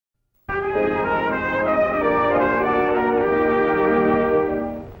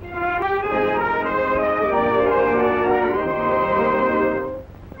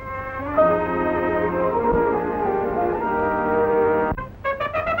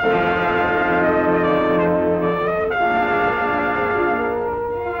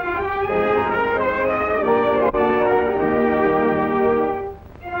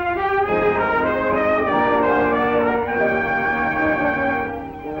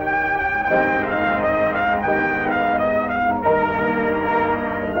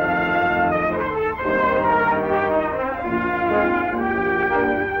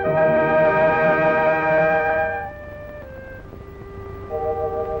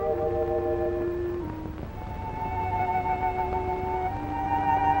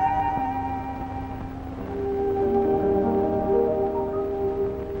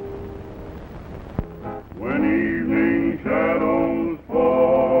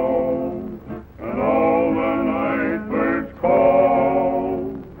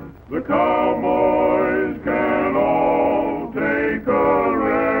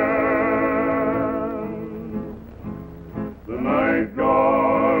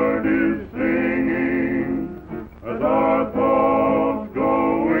guard is singing as our thoughts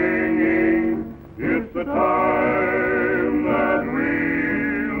go winging. It's the time that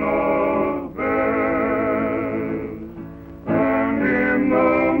we love best. And in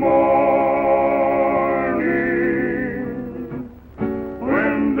the morning,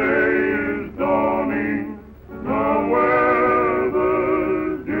 when day is dawning, the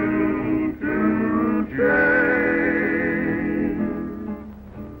weather's due to change.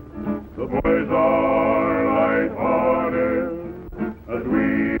 The boys are light-hearted as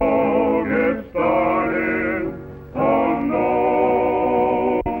we all get started on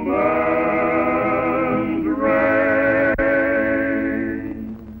No Man's Range.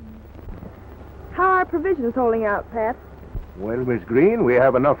 How are our provisions holding out, Pat? Well, Miss Green, we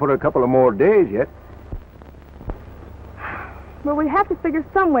have enough for a couple of more days yet. Well, we have to figure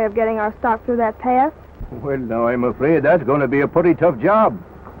some way of getting our stock through that pass. Well, now, I'm afraid that's going to be a pretty tough job.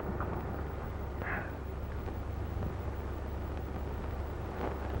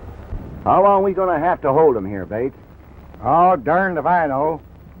 How long are we going to have to hold them here, Bates? Oh, darned if I know.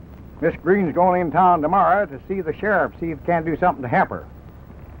 Miss Green's going in town tomorrow to see the sheriff, see if he can do something to help her.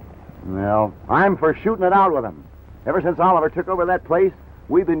 Well, I'm for shooting it out with them. Ever since Oliver took over that place,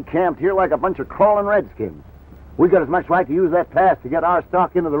 we've been camped here like a bunch of crawling redskins. We've got as much right to use that pass to get our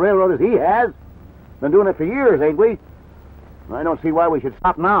stock into the railroad as he has. Been doing it for years, ain't we? I don't see why we should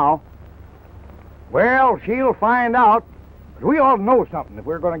stop now. Well, she'll find out. But we all know something if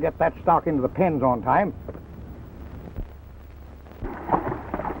we're going to get that stock into the pens on time.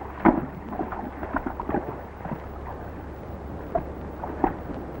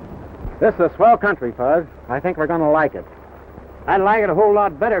 This is a swell country, Fuzz. I think we're going to like it. I'd like it a whole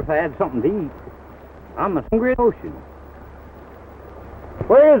lot better if I had something to eat. I'm as hungry as the ocean.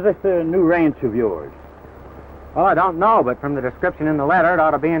 Where is this new ranch of yours? Well, I don't know, but from the description in the letter, it ought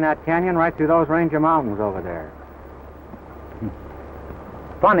to be in that canyon right through those range of mountains over there.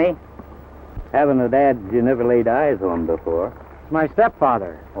 Funny. Having a dad you never laid eyes on before. It's my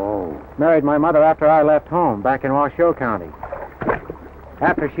stepfather. Oh. Married my mother after I left home, back in Washoe County.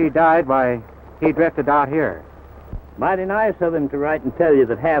 After she died, why, he drifted out here. Mighty nice of him to write and tell you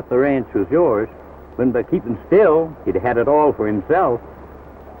that half the ranch was yours, when by keeping still, he'd had it all for himself.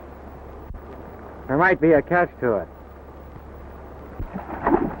 There might be a catch to it.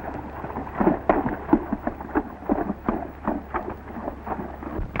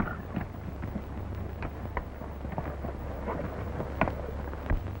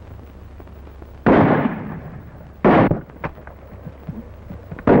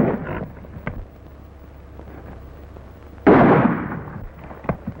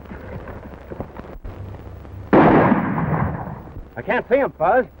 I can't see him,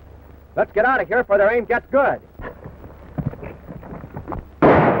 Fuzz. Let's get out of here before their aim gets good.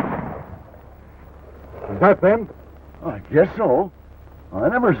 Is that them? I guess so. I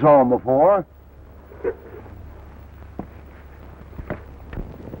never saw them before.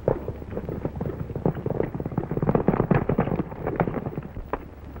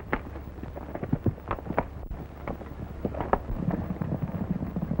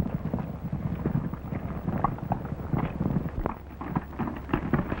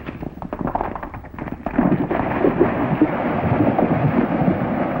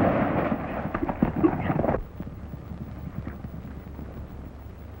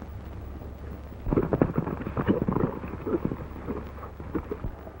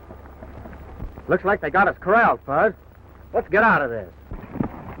 Looks like they got us corralled, Fuzz. Let's get out of this.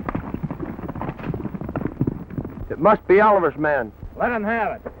 It must be Oliver's men. Let them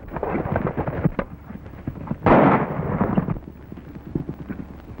have it.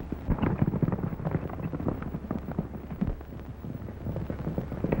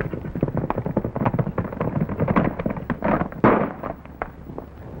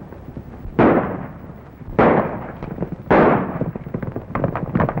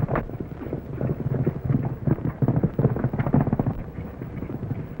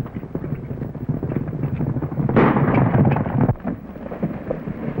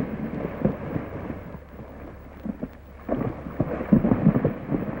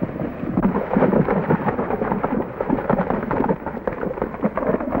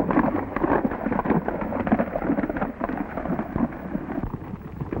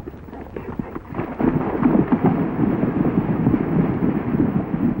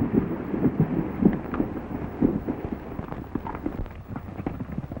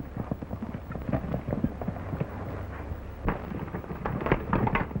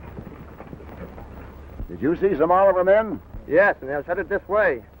 Did you see some Oliver men? Yes, and they're headed this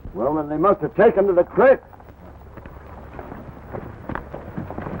way. Well, then they must have taken to the creek.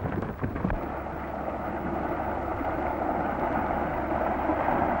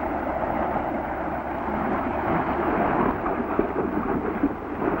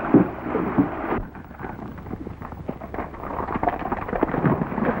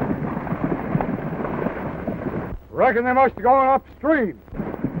 Reckon they must have gone upstream.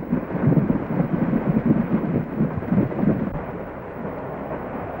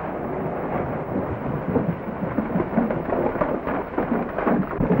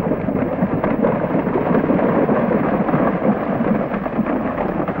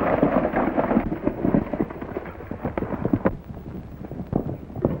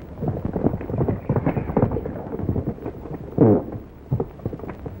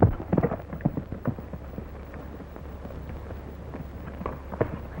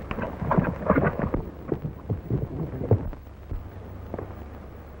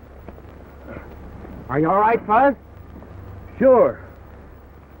 Are you all right, Fuzz? Sure.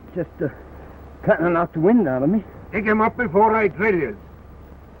 Just kind of knocked the wind out of me. Take him up before I drill you.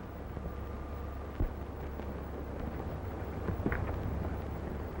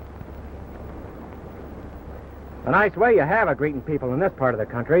 A nice way you have of greeting people in this part of the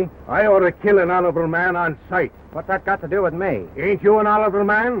country. I ought to kill an honorable man on sight. What's that got to do with me? Ain't you an honorable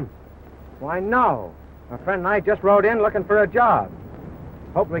man? Why, no. My friend and I just rode in looking for a job.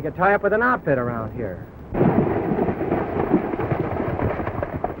 Hoped we could tie up with an outfit around here.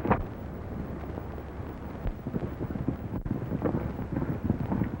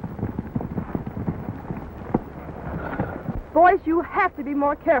 Boys, you have to be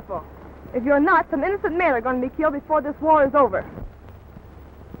more careful. If you're not, some innocent men are going to be killed before this war is over.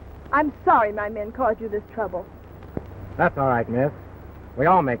 I'm sorry my men caused you this trouble. That's all right, miss. We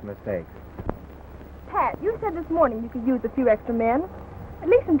all make mistakes. Pat, you said this morning you could use a few extra men. At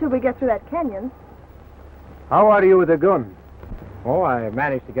least until we get through that canyon. How are you with a gun? Oh, I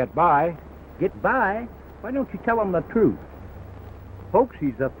managed to get by. Get by? Why don't you tell them the truth? Folks,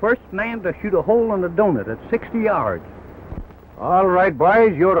 he's the first man to shoot a hole in a donut at 60 yards. All right,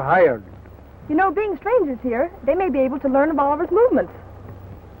 boys, you're hired. You know, being strangers here, they may be able to learn of Oliver's movements.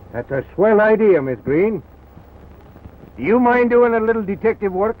 That's a swell idea, Miss Green. Do you mind doing a little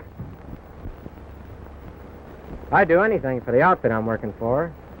detective work? I'd do anything for the outfit I'm working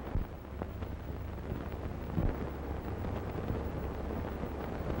for.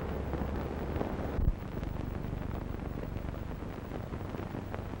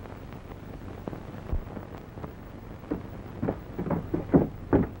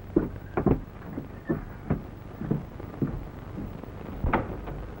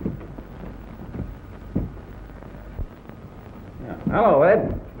 Hello,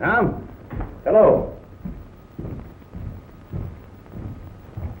 Ed. Tom. Hello.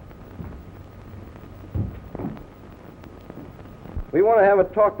 We want to have a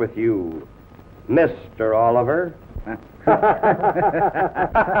talk with you, Mr. Oliver.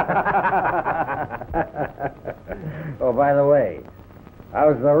 Oh, by the way,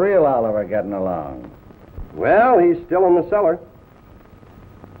 how's the real Oliver getting along? Well, he's still in the cellar.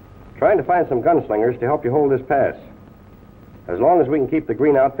 Trying to find some gunslingers to help you hold this pass. As long as we can keep the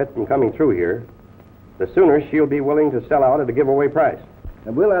Green outfit from coming through here, the sooner she'll be willing to sell out at a giveaway price.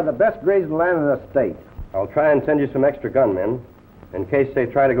 And we'll have the best grazing land in the state. I'll try and send you some extra gunmen in case they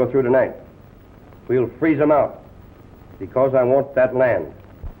try to go through tonight. We'll freeze them out because I want that land.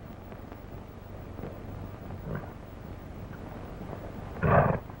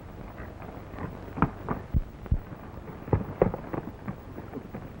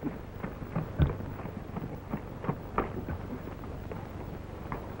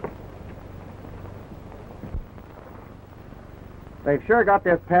 They've sure got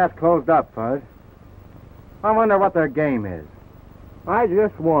this pass closed up, Fuzz. I wonder what their game is. I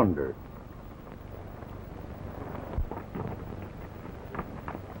just wondered.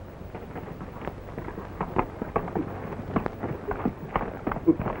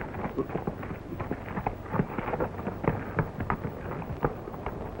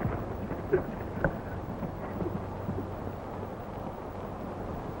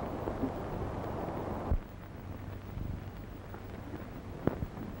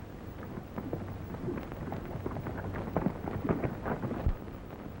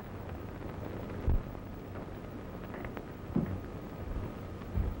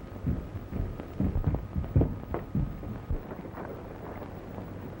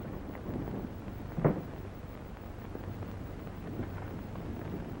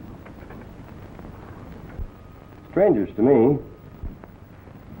 Strangers to me.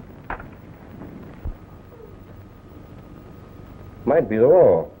 Might be the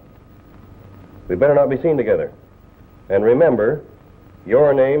law. We better not be seen together. And remember,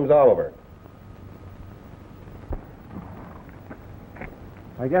 your name's Oliver.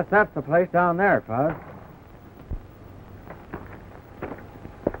 I guess that's the place down there, Fuzz.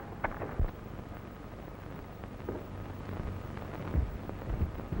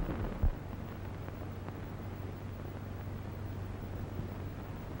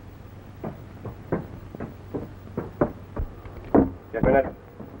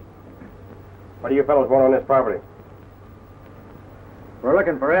 do you fellas want on this property? We're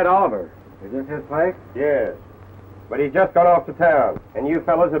looking for Ed Oliver. Is this his place? Yes. But he's just gone off to town. And you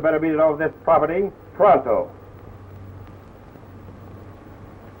fellas had better beat it off this property pronto.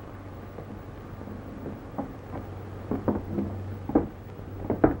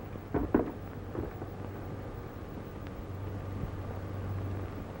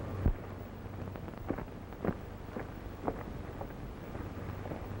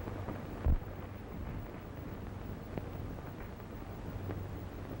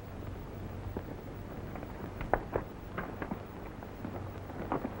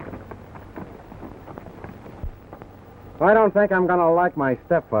 I don't think I'm going to like my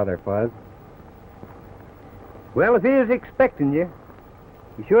stepfather, Fuzz. Well, if he was expecting you,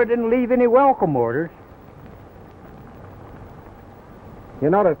 he sure didn't leave any welcome orders.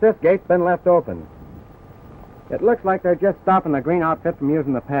 You notice this gate's been left open. It looks like they're just stopping the Green outfit from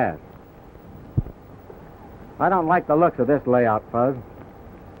using the pass. I don't like the looks of this layout, Fuzz.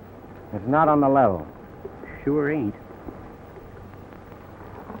 It's not on the level. Sure ain't.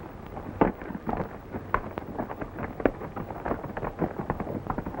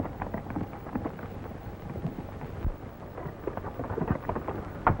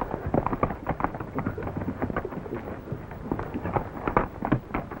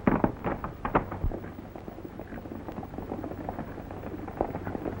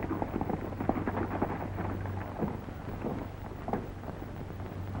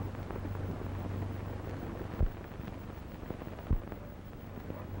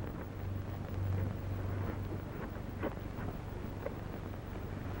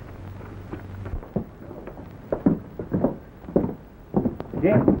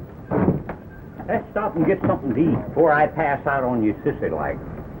 Jim, let's stop and get something to eat before I pass out on you sissy-like.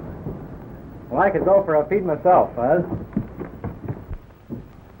 Well, I could go for a feed myself, Fuzz.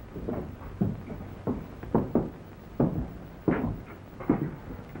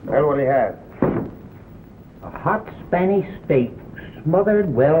 Well, what do you have? A hot Spanish steak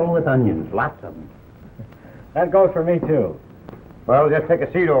smothered well with onions, lots of them. That goes for me, too. Well, just take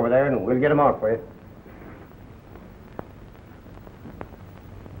a seat over there and we'll get them out for you.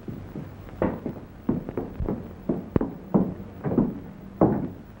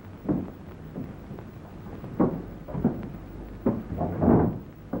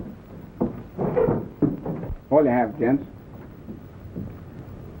 What do you have, gents?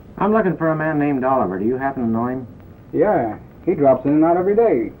 I'm looking for a man named Oliver. Do you happen to know him? Yeah, he drops in and out every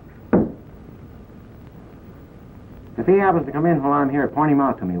day. If he happens to come in while I'm here, point him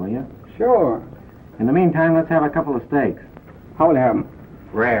out to me, will you? Sure. In the meantime, let's have a couple of steaks. How will you have 'em?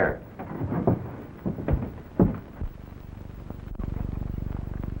 Rare.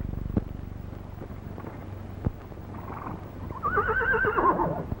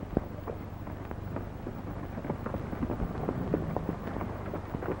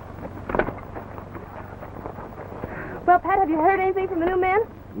 Well, Pat, have you heard anything from the new men?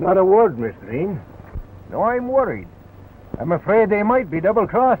 Not a word, Miss Green. No, I'm worried. I'm afraid they might be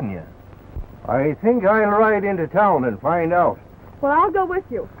double-crossing you. I think I'll ride into town and find out. Well, I'll go with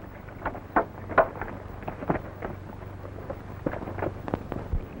you.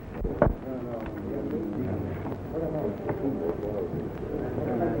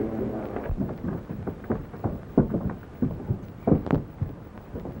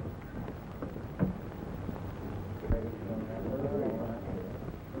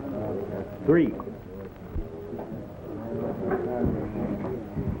 Three.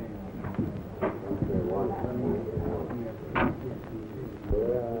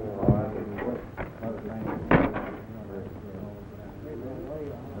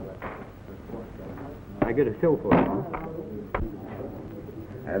 I get a show for it.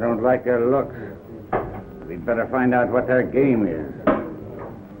 I don't like their looks. We'd better find out what their game is.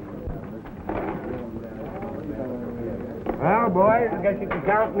 Well, boys, I guess you can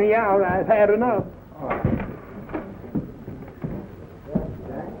count me out. I've had enough.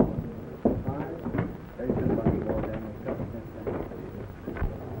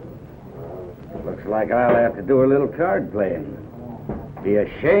 Looks like I'll have to do a little card playing. Be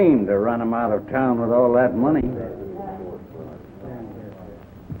ashamed to run 'em out of town with all that money.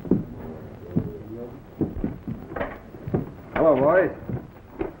 Hello, boys.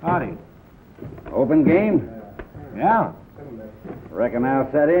 Howdy. Open game? Yeah. Reckon I'll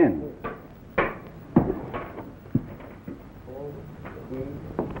set in.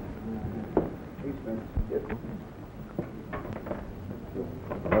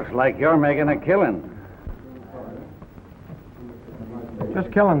 Looks like you're making a killing.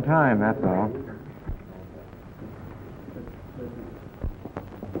 Just killing time, that's all.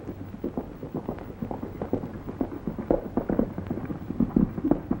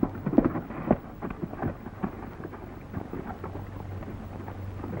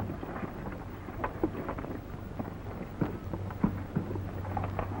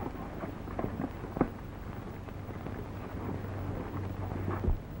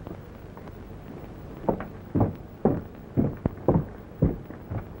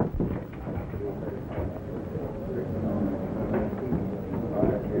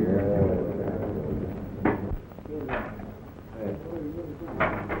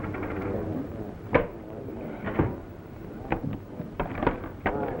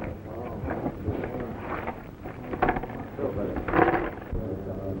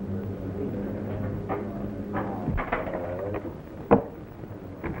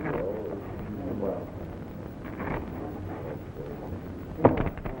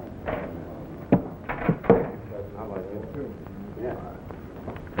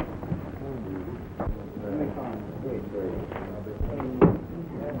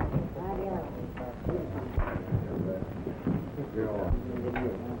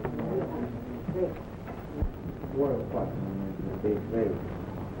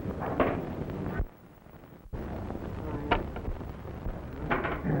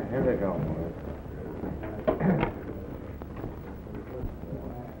 Here they go.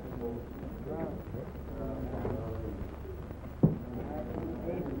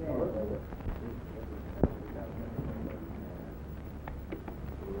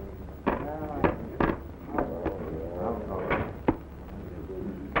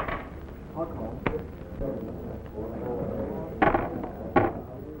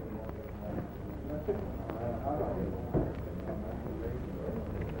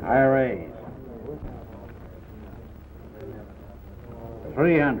 I raise.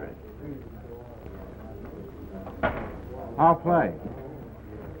 300. I'll play.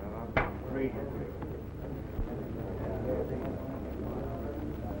 300.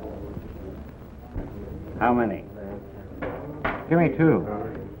 How many? Give me 2.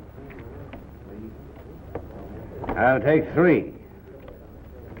 I'll take 3.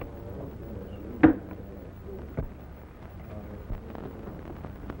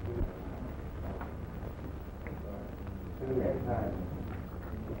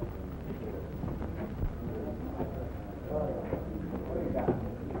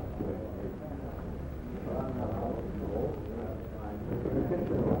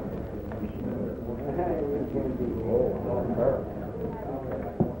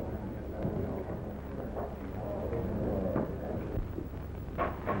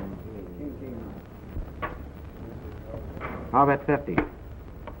 I'll bet 50.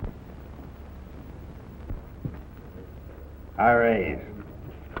 I raise.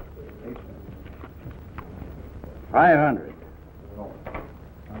 500.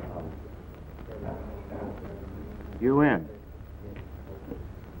 You win.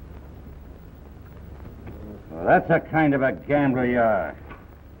 Well, that's a kind of a gambler you are.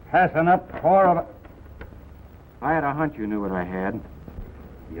 Passing up 4 of... I had a hunch you knew what I had.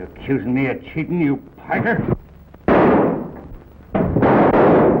 You accusing me of cheating, you piker?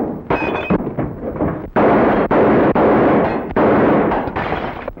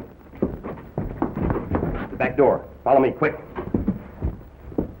 The back door. Follow me, quick.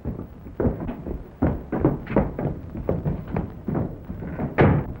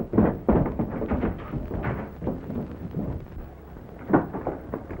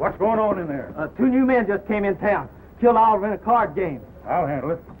 What's going on in there? 2 new men just came in town. Killed Oliver in a card game. I'll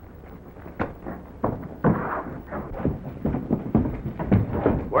handle it.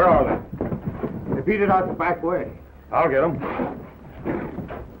 Where are they? They beat it out the back way. I'll get them.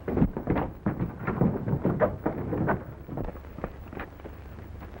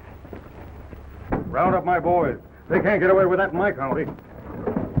 Round up my boys. They can't get away with that in my county.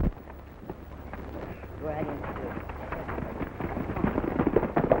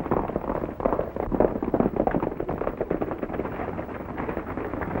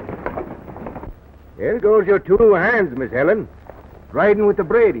 There goes your 2 hands, Miss Helen. Riding with the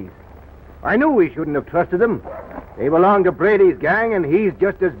Bradys. I knew we shouldn't have trusted them. They belong to Brady's gang, and he's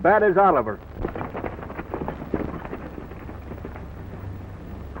just as bad as Oliver.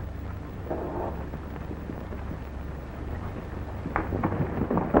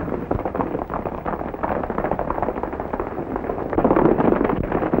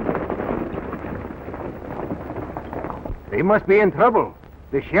 They must be in trouble.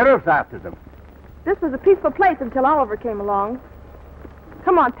 The sheriff's after them. This was a peaceful place until Oliver came along.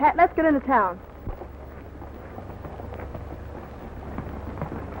 Come on, Pat, let's get into town.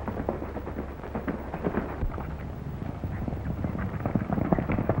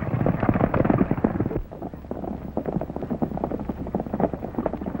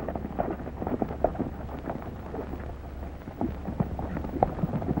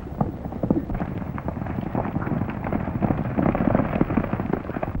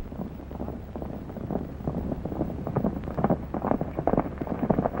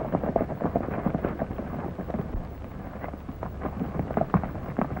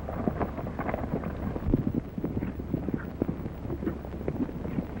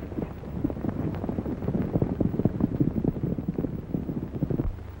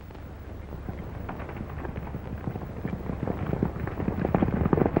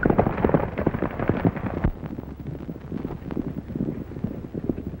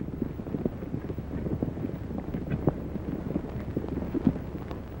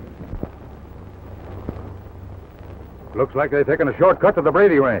 Looks like they've taken a shortcut to the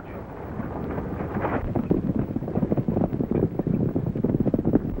Brady ranch.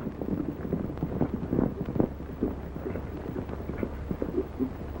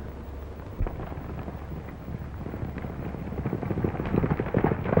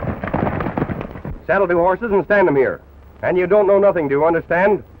 Saddle two horses and stand them here. And you don't know nothing, do you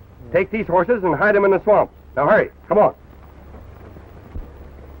understand? Take these horses and hide them in the swamp. Now hurry, come on.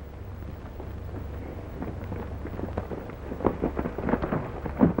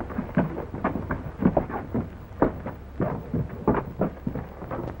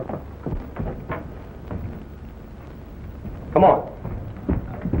 Come on.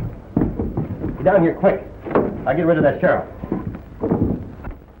 Get down here quick. I'll get rid of that sheriff.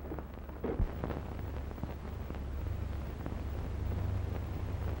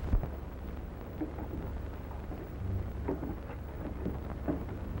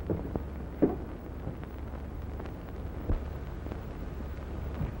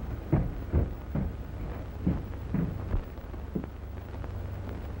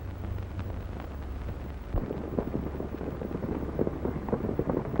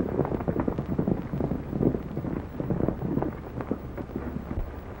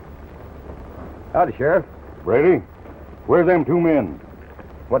 Howdy, Sheriff. Brady, where's them two men?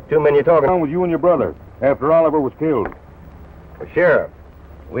 What two men you talking What's about? wrong with you and your brother after Oliver was killed? Well, Sheriff,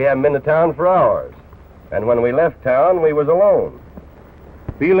 we haven't been to town for hours. And when we left town, we was alone.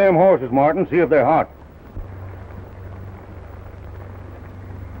 Feel them horses, Martin, see if they're hot.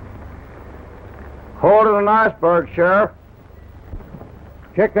 Cold as an iceberg, Sheriff.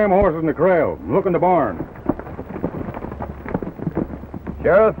 Check them horses in the corral. Look in the barn.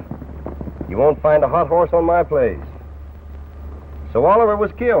 Sheriff, you won't find a hot horse on my place. So Oliver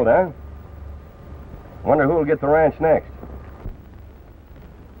was killed, huh? Wonder who'll get the ranch next.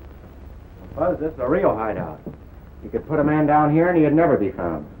 Fuzz, this is a real hideout. You could put a man down here and he'd never be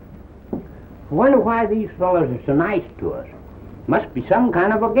found. I wonder why these fellows are so nice to us. Must be some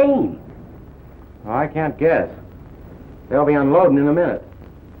kind of a game. Oh, I can't guess. They'll be unloading in a minute.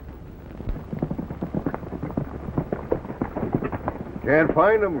 Can't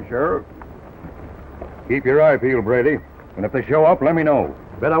find them, Sheriff. Keep your eye peeled, Brady. And if they show up, let me know.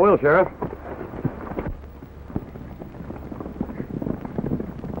 Bet I will, Sheriff.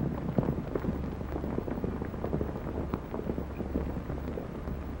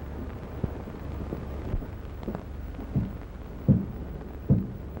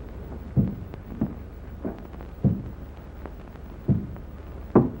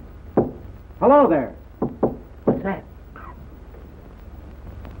 Hello there. What's that?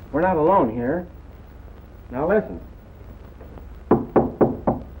 We're not alone here. Now listen.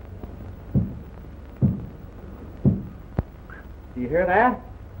 Do you hear that?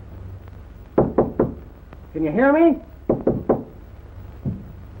 Can you hear me?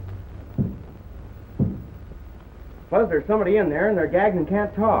 Fuzz, there's somebody in there and they're gagged and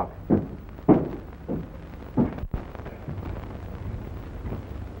can't talk.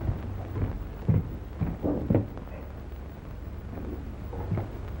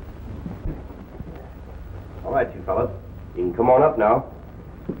 All right, you fellas. You can come on up now.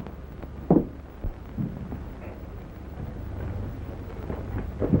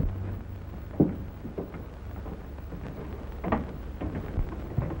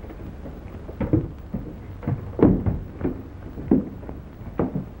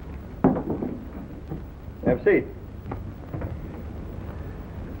 Have a seat.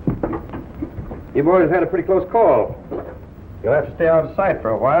 You boys had a pretty close call. You'll have to stay out of sight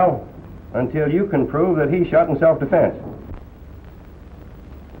for a while until you can prove that he shot in self-defense.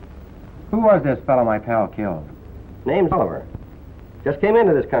 Who was this fellow my pal killed? Name's Oliver. Just came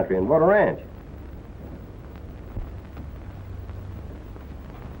into this country and bought a ranch.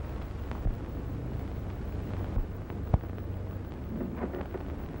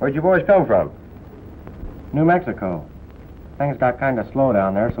 Where'd you boys come from? New Mexico. Things got kind of slow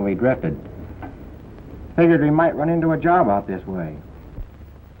down there, so we drifted. Figured we might run into a job out this way.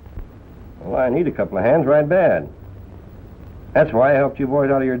 Well, I need a couple of hands right bad. That's why I helped you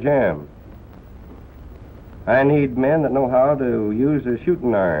boys out of your jam. I need men that know how to use a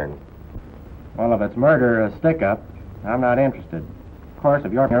shooting iron. Well, if it's murder or a stick-up, I'm not interested. Of course,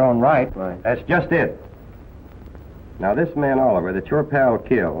 if you're in your own right, why... That's just it. Now, this man Oliver that your pal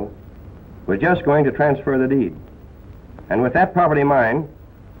killed was just going to transfer the deed. And with that property mine,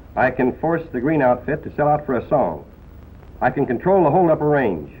 I can force the Green outfit to sell out for a song. I can control the hold-up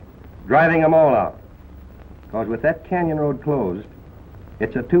range, driving them all out. Because with that canyon road closed,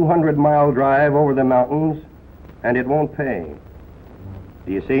 it's a 200-mile drive over the mountains, and it won't pay.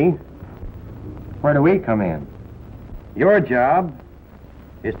 Do you see? Where do we come in? Your job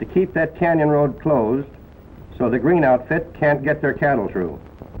is to keep that canyon road closed so the Green outfit can't get their cattle through.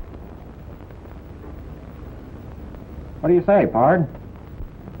 What do you say, Pard?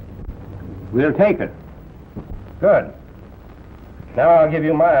 We'll take it. Good. Now I'll give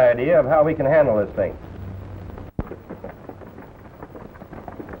you my idea of how we can handle this thing.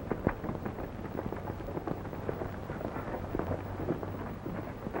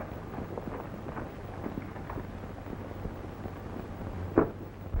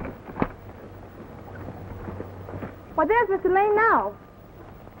 Well, there's Mr. Lane now.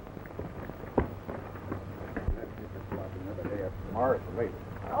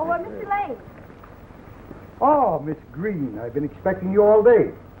 Oh, Mr. Lane. Oh, Miss Green, I've been expecting you all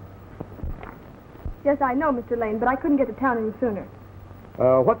day. Yes, I know, Mr. Lane, but I couldn't get to town any sooner.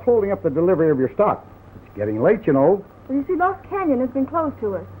 What's holding up the delivery of your stock? It's getting late, you know. Well, you see, Lost Canyon has been closed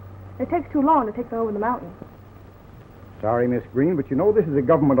to us. It takes too long to take them over the mountain. Sorry, Miss Green, but you know this is a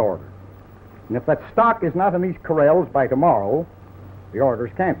government order. And if that stock is not in these corrals by tomorrow, the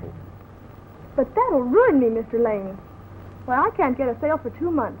order's canceled. But that'll ruin me, Mr. Lane. Well, I can't get a sale for 2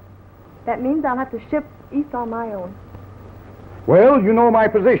 months. That means I'll have to ship east on my own. Well, you know my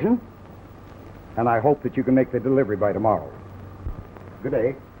position. And I hope that you can make the delivery by tomorrow. Good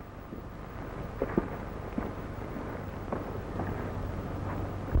day.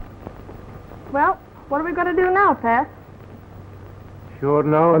 Well, what are we going to do now, Pat? Sure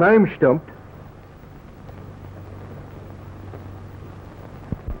now, and I'm stumped.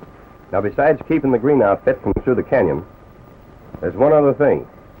 Now, besides keeping the Green outfit from through the canyon, there's one other thing.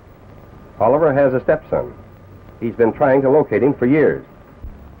 Oliver has a stepson. He's been trying to locate him for years.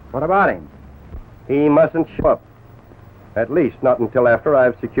 What about him? He mustn't show up. At least not until after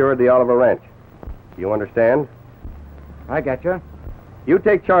I've secured the Oliver ranch. You understand? I get you. You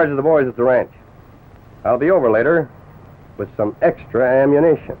take charge of the boys at the ranch. I'll be over later with some extra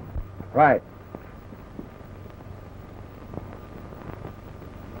ammunition. Right.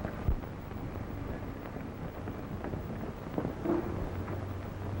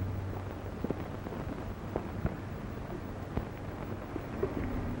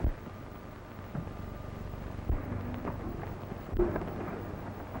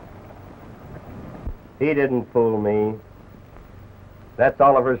 He didn't fool me. That's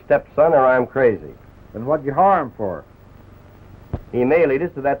Oliver's stepson, or I'm crazy. Then what'd you hire him for? He may lead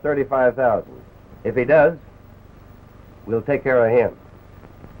us to that 35,000. If he does, we'll take care of him.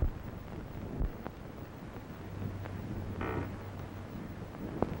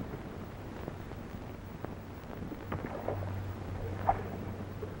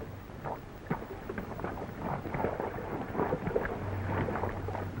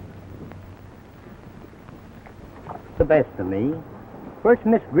 The best of me. First,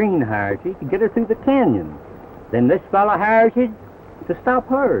 Miss Green hires you to get her through the canyon. Then this fella hires you to stop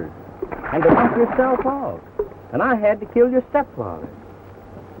her and to knock yourself off. And I had to kill your stepfather.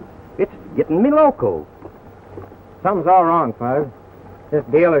 It's getting me loco. Something's all wrong, Fuzz. This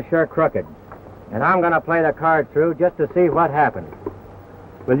deal is sure crooked. And I'm going to play the card through just to see what happens.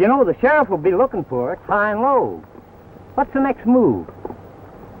 Well, you know, the sheriff will be looking for us high and low. What's the next move?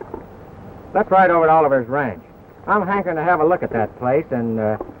 Let's ride over to Oliver's ranch. I'm hankering to have a look at that place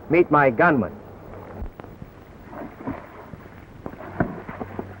and meet my gunman.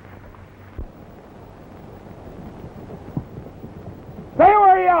 Stay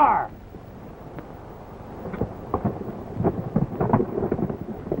where you are!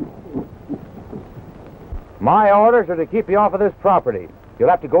 My orders are to keep you off of this property. You'll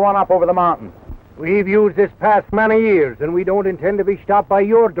have to go on up over the mountain. We've used this pass many years, and we don't intend to be stopped by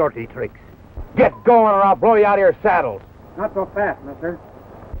your dirty tricks. Get going or I'll blow you out of your saddles. Not so fast, mister.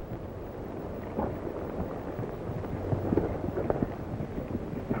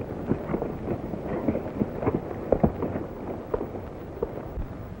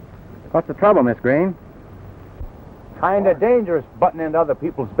 What's the trouble, Miss Green? Kinda dangerous butting into other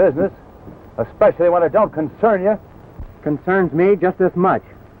people's business, especially when it don't concern you. Concerns me just as much.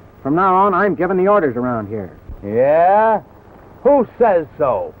 From now on, I'm giving the orders around here. Yeah? Who says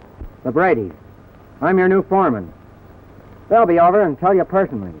so? The Bradys. I'm your new foreman. They'll be over and tell you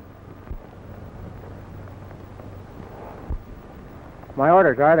personally. My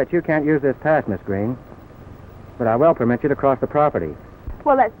orders are that you can't use this pass, Miss Green. But I will permit you to cross the property.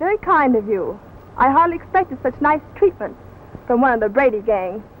 Well, that's very kind of you. I hardly expected such nice treatment from one of the Brady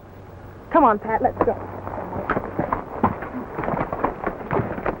gang. Come on, Pat, let's go.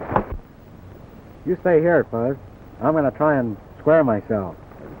 You stay here, Fuzz. I'm going to try and square myself.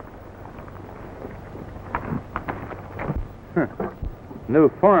 New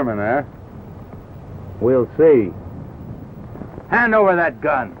foreman, eh? We'll see. Hand over that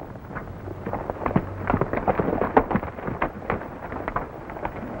gun.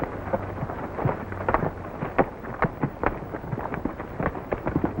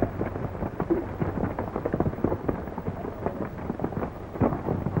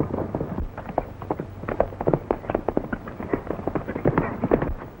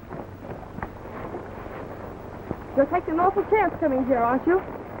 You're taking an awful chance coming here, aren't you?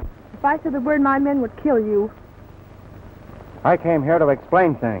 If I said the word, my men would kill you. I came here to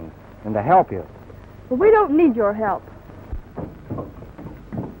explain things and to help you. But we don't need your help.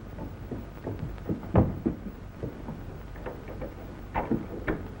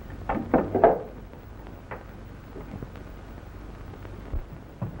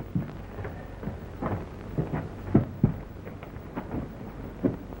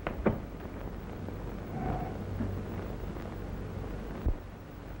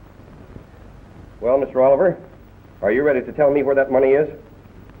 Well, Mr. Oliver, are you ready to tell me where that money is?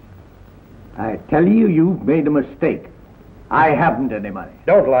 I tell you, you've made a mistake. I haven't any money.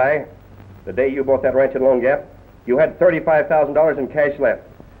 Don't lie. The day you bought that ranch at Lone Gap, you had $35,000 in cash left.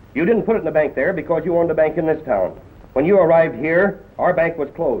 You didn't put it in the bank there because you owned a bank in this town. When you arrived here, our bank was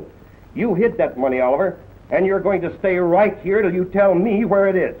closed. You hid that money, Oliver, and you're going to stay right here till you tell me where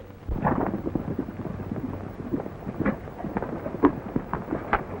it is.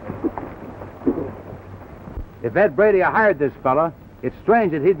 If Ed Brady hired this fella, it's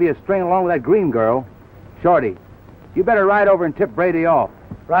strange that he'd be a string along with that Green girl. Shorty, you better ride over and tip Brady off.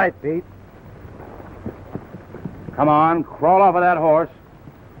 Right, Pete. Come on, crawl off of that horse.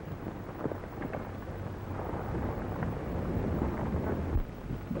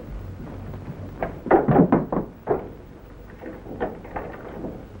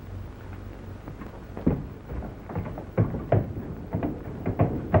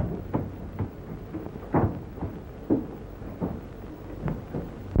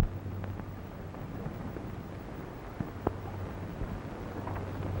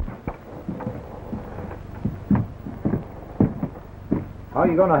 How are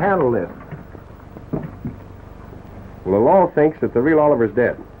you going to handle this? Well, the law thinks that the real Oliver's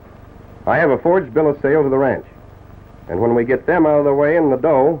dead. I have a forged bill of sale to the ranch. And when we get them out of the way and the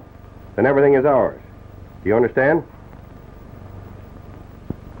dough, then everything is ours. Do you understand?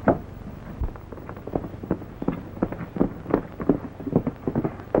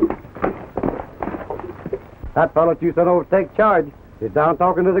 That fellow you said over to take charge is down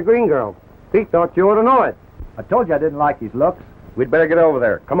talking to the Green girl. Pete thought you ought to know it. I told you I didn't like his looks. We'd better get over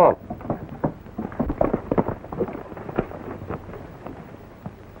there. Come on.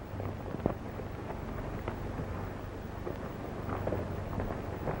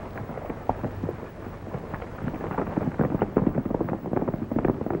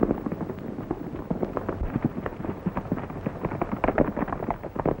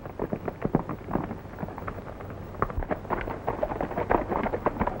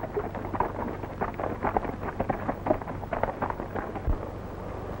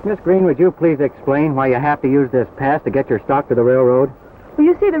 Miss Green, would you please explain why you have to use this pass to get your stock to the railroad? Well,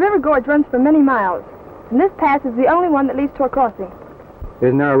 you see, the river gorge runs for many miles, and this pass is the only one that leads to a crossing.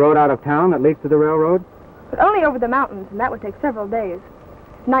 Isn't there a road out of town that leads to the railroad? But only over the mountains, and that would take several days.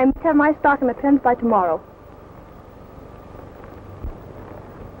 And I must have my stock in the pens by tomorrow.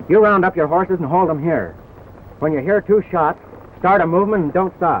 You round up your horses and hold them here. When you hear 2 shots, start a movement and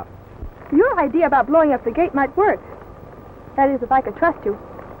don't stop. Your idea about blowing up the gate might work. That is, if I could trust you.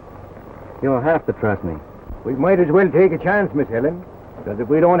 You'll have to trust me. We might as well take a chance, Miss Helen. Because if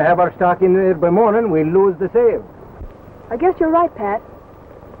we don't have our stock in there by morning, we'll lose the sale. I guess you're right, Pat.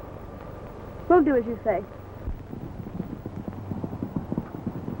 We'll do as you say.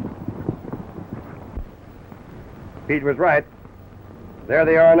 Pete was right. There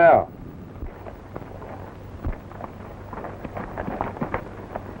they are now.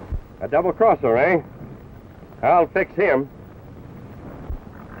 A double crosser, eh? I'll fix him.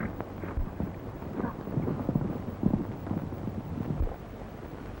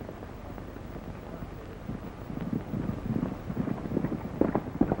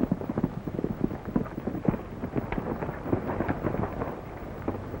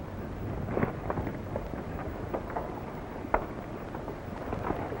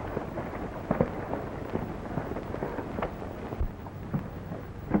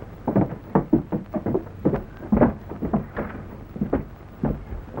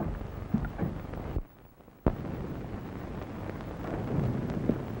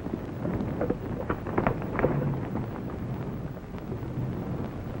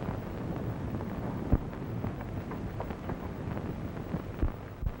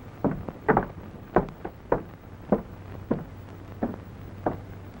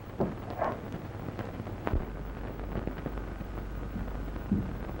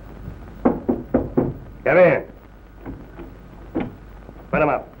 Come in. Put him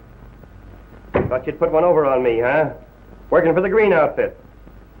up. Thought you'd put one over on me, huh? Working for the Green outfit.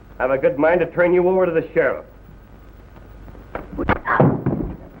 Have a good mind to turn you over to the sheriff.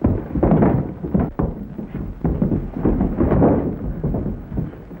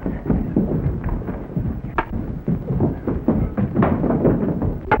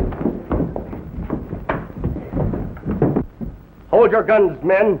 Hold your guns,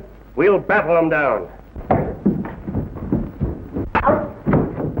 men. We'll battle them down.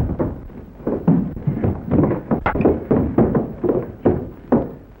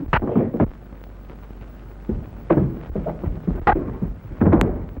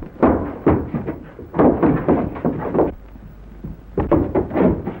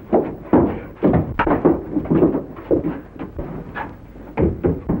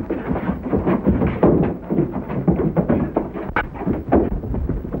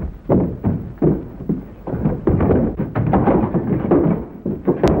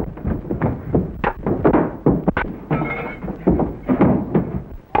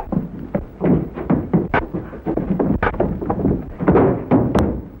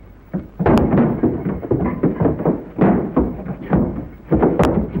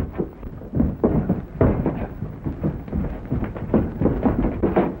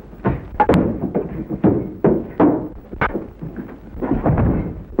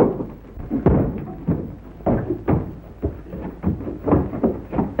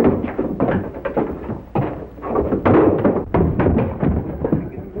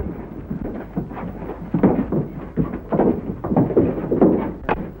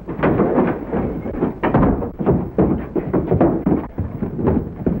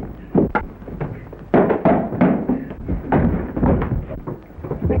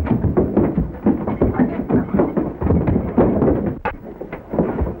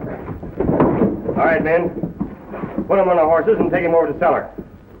 All right, men. Put him on the horses and take him over to the cellar.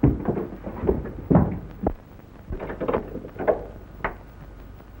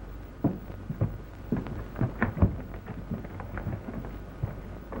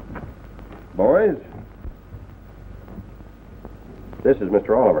 Boys, this is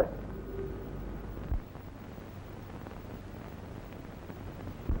Mr. Oliver.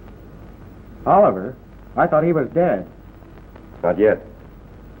 Oliver? I thought he was dead. Not yet.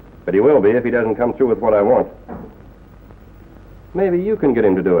 But he will be if he doesn't come through with what I want. Maybe you can get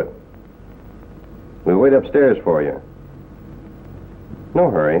him to do it. We'll wait upstairs for you. No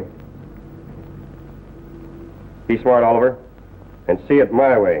hurry. Be smart, Oliver, and see it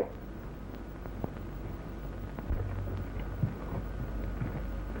my way.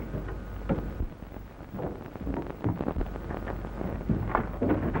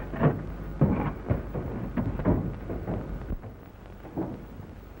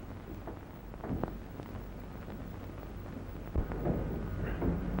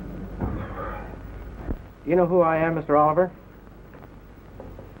 You know who I am, Mr. Oliver?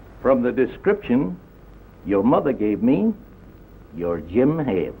 From the description your mother gave me, you're Jim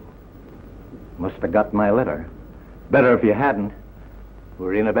Hale. Must have got my letter. Better if you hadn't.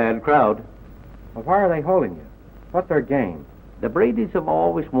 We're in a bad crowd. Well, why are they holding you? What's their game? The Bradys have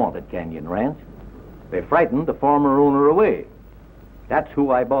always wanted Canyon Ranch. They frightened the former owner away. That's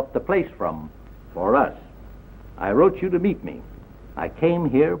who I bought the place from, for us. I wrote you to meet me. I came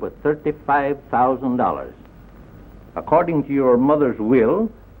here with $35,000. According to your mother's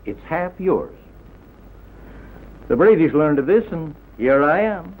will, it's half yours. The Bradys learned of this, and here I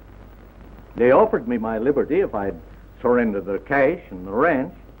am. They offered me my liberty if I'd surrender the cash and the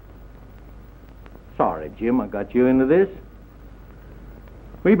ranch. Sorry, Jim, I got you into this.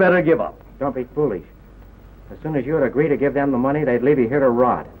 We better give up. Don't be foolish. As soon as you would agree to give them the money, they'd leave you here to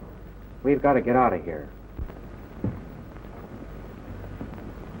rot. We've got to get out of here.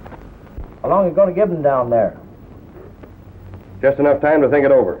 How long are you going to give them down there? Just enough time to think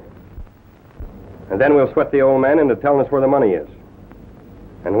it over. And then we'll sweat the old man into telling us where the money is.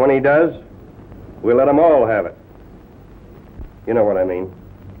 And when he does, we'll let them all have it. You know what I mean.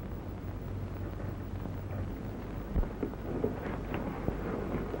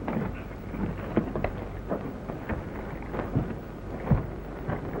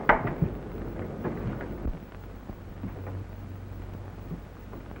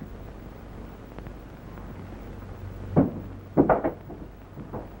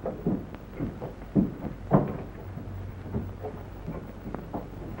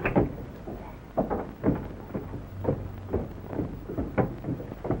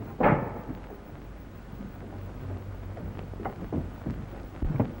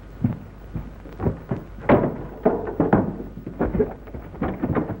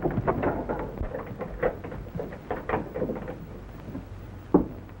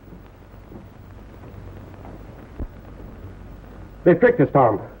 They tricked us,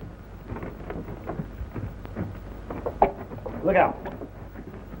 Tom. Look out.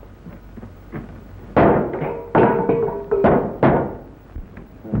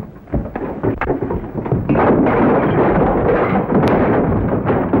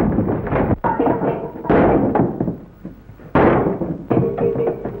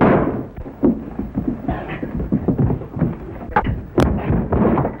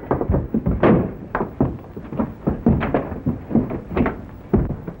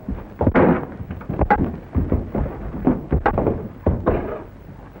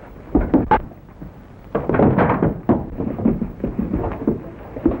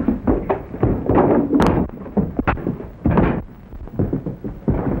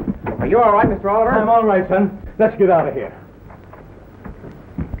 You all right, Mr. Oliver? I'm all right, son. Let's get out of here.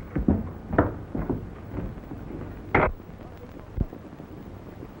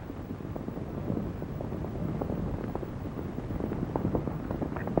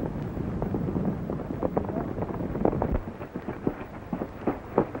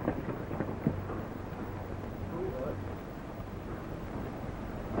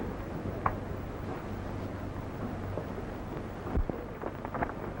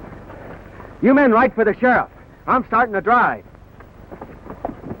 You men write for the sheriff. I'm starting to drive.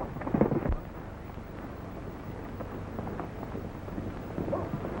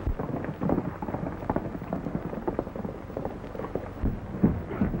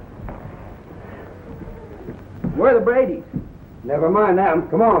 Where are the Bradys? Never mind them.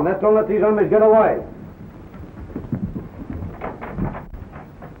 Come on, let's don't let these hombres get away.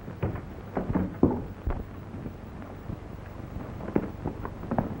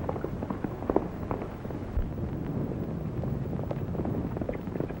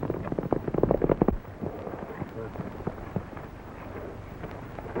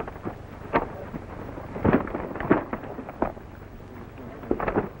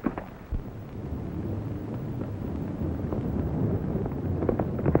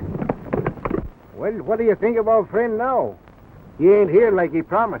 Well, what do you think of our friend now? He ain't here like he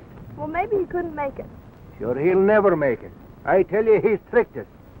promised. Well, maybe he couldn't make it. Sure, he'll never make it. I tell you, he's tricked us.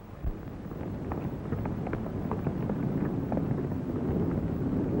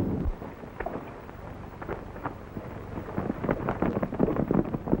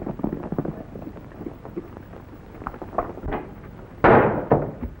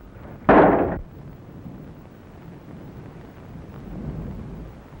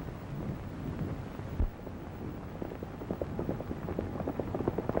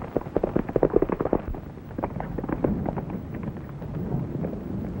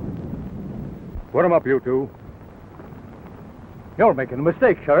 Put 'em up, you two. You're making a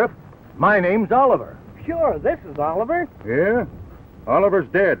mistake, Sheriff. My name's Oliver. Sure, this is Oliver. Yeah? Oliver's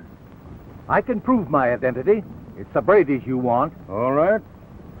dead. I can prove my identity. It's the Bradys you want. All right.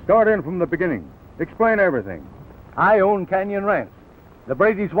 Start in from the beginning. Explain everything. I own Canyon Ranch. The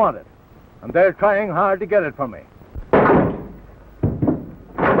Bradys want it, and they're trying hard to get it from me.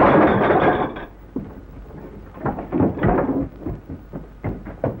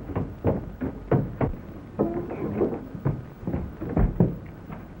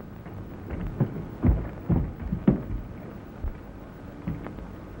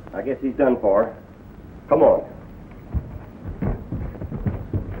 I guess he's done for. Come on.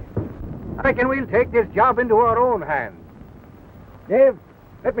 I reckon we'll take this job into our own hands. Dave,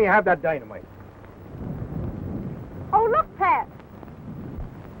 let me have that dynamite. Oh, look, Pat.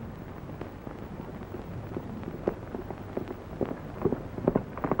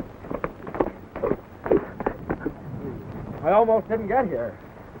 I almost didn't get here.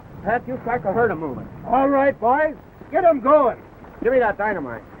 Pat, you strike a herd of movement. All right, boys. Get 'em going. Give me that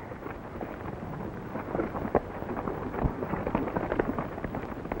dynamite.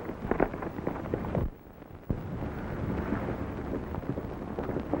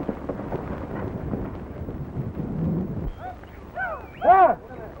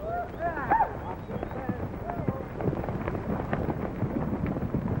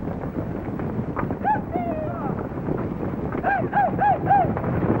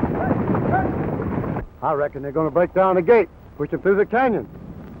 I reckon they're going to break down the gate, push it through the canyon.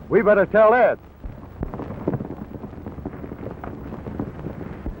 We better tell Ed.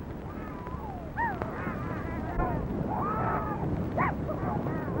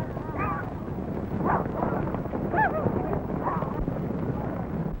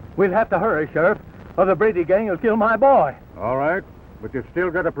 We'll have to hurry, Sheriff, or the Brady gang will kill my boy. All right. But you've still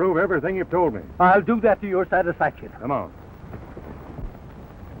got to prove everything you've told me. I'll do that to your satisfaction. Come on.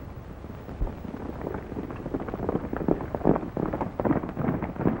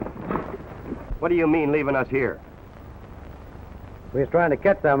 What do you mean leaving us here? We was trying to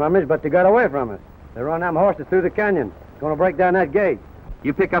catch them mummies, but they got away from us. They run them horses through the canyon. Gonna break down that gate.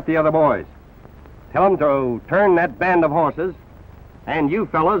 You pick up the other boys. Tell them to turn that band of horses, and you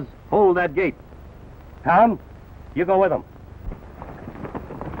fellas hold that gate. Tom, you go with them.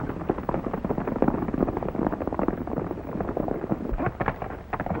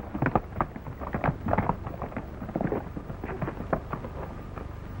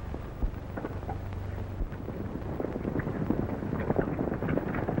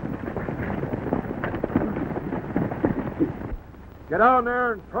 Get down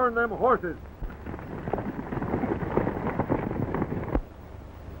there and turn them horses.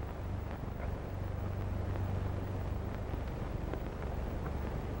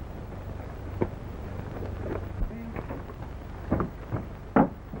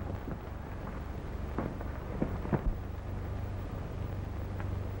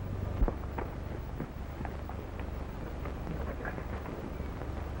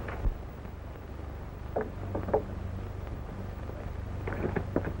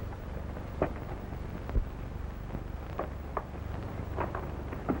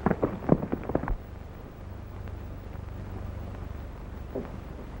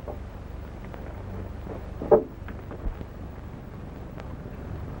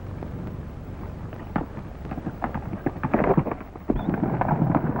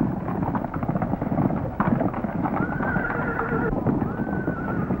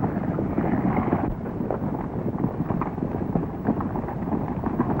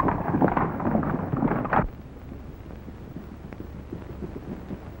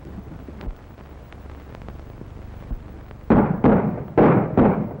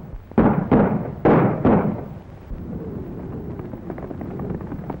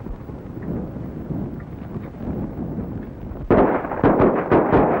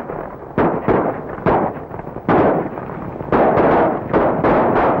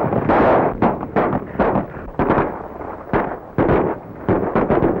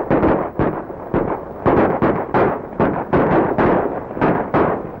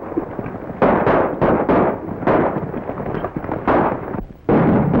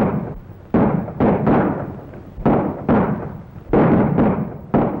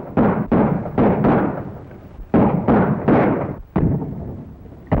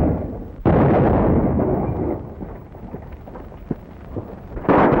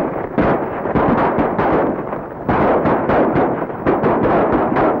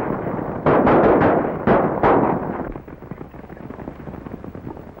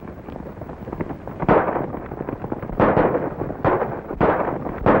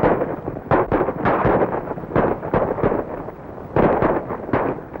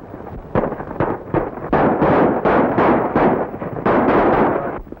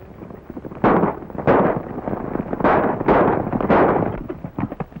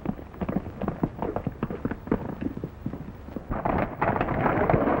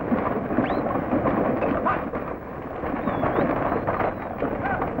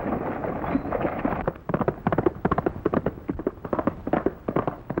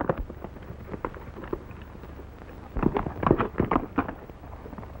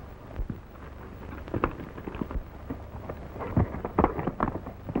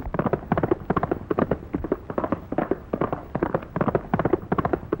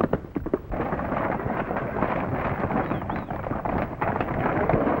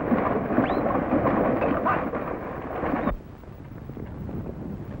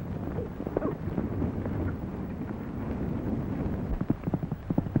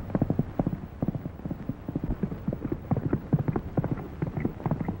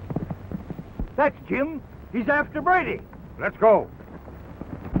 That's Jim. He's after Brady. Let's go.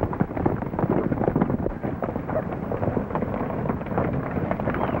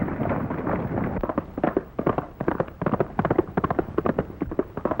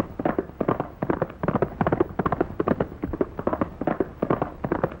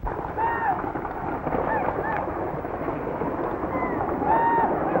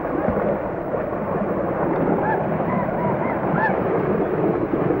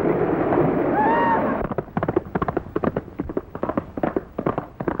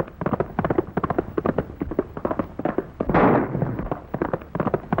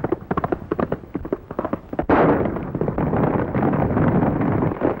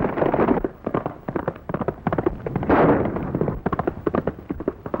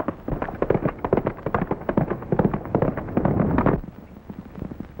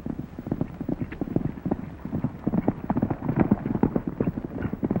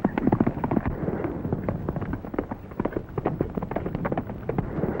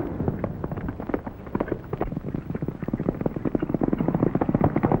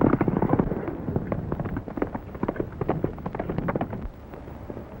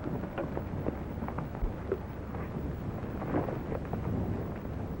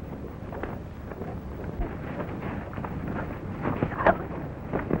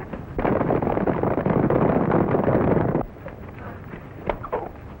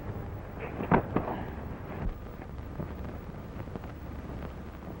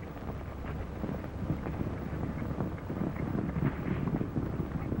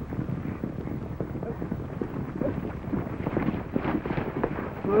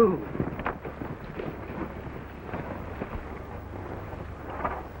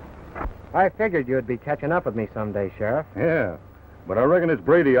 I figured you'd be catching up with me someday, Sheriff. Yeah, but I reckon it's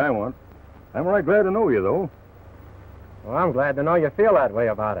Brady I want. I'm right glad to know you, though. Well, I'm glad to know you feel that way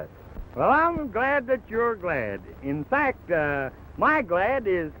about it. Well, I'm glad that you're glad. In fact, my glad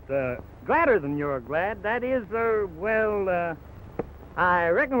is gladder than your glad. That is, I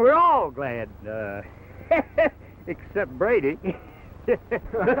reckon we're all glad. Except Brady.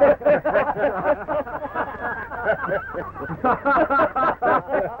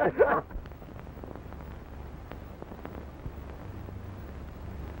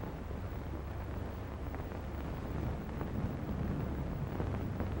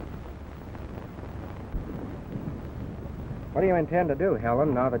 What do you intend to do,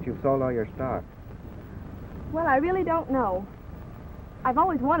 Helen, now that you've sold all your stock? Well, I really don't know. I've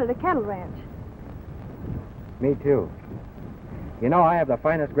always wanted a cattle ranch. Me too. You know, I have the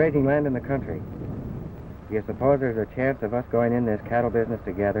finest grazing land in the country. Do you suppose there's a chance of us going in this cattle business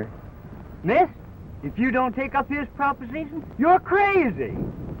together? Miss, if you don't take up his proposition, you're crazy.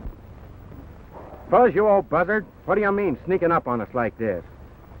 Fuzz, you old buzzard. What do you mean, sneaking up on us like this?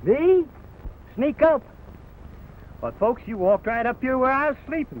 Me? Sneak up? But, folks, you walked right up here where I was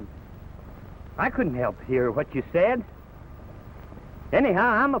sleeping. I couldn't help hear what you said. Anyhow,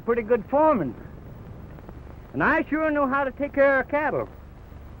 I'm a pretty good foreman. And I sure know how to take care of cattle.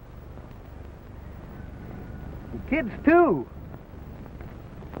 And kids, too.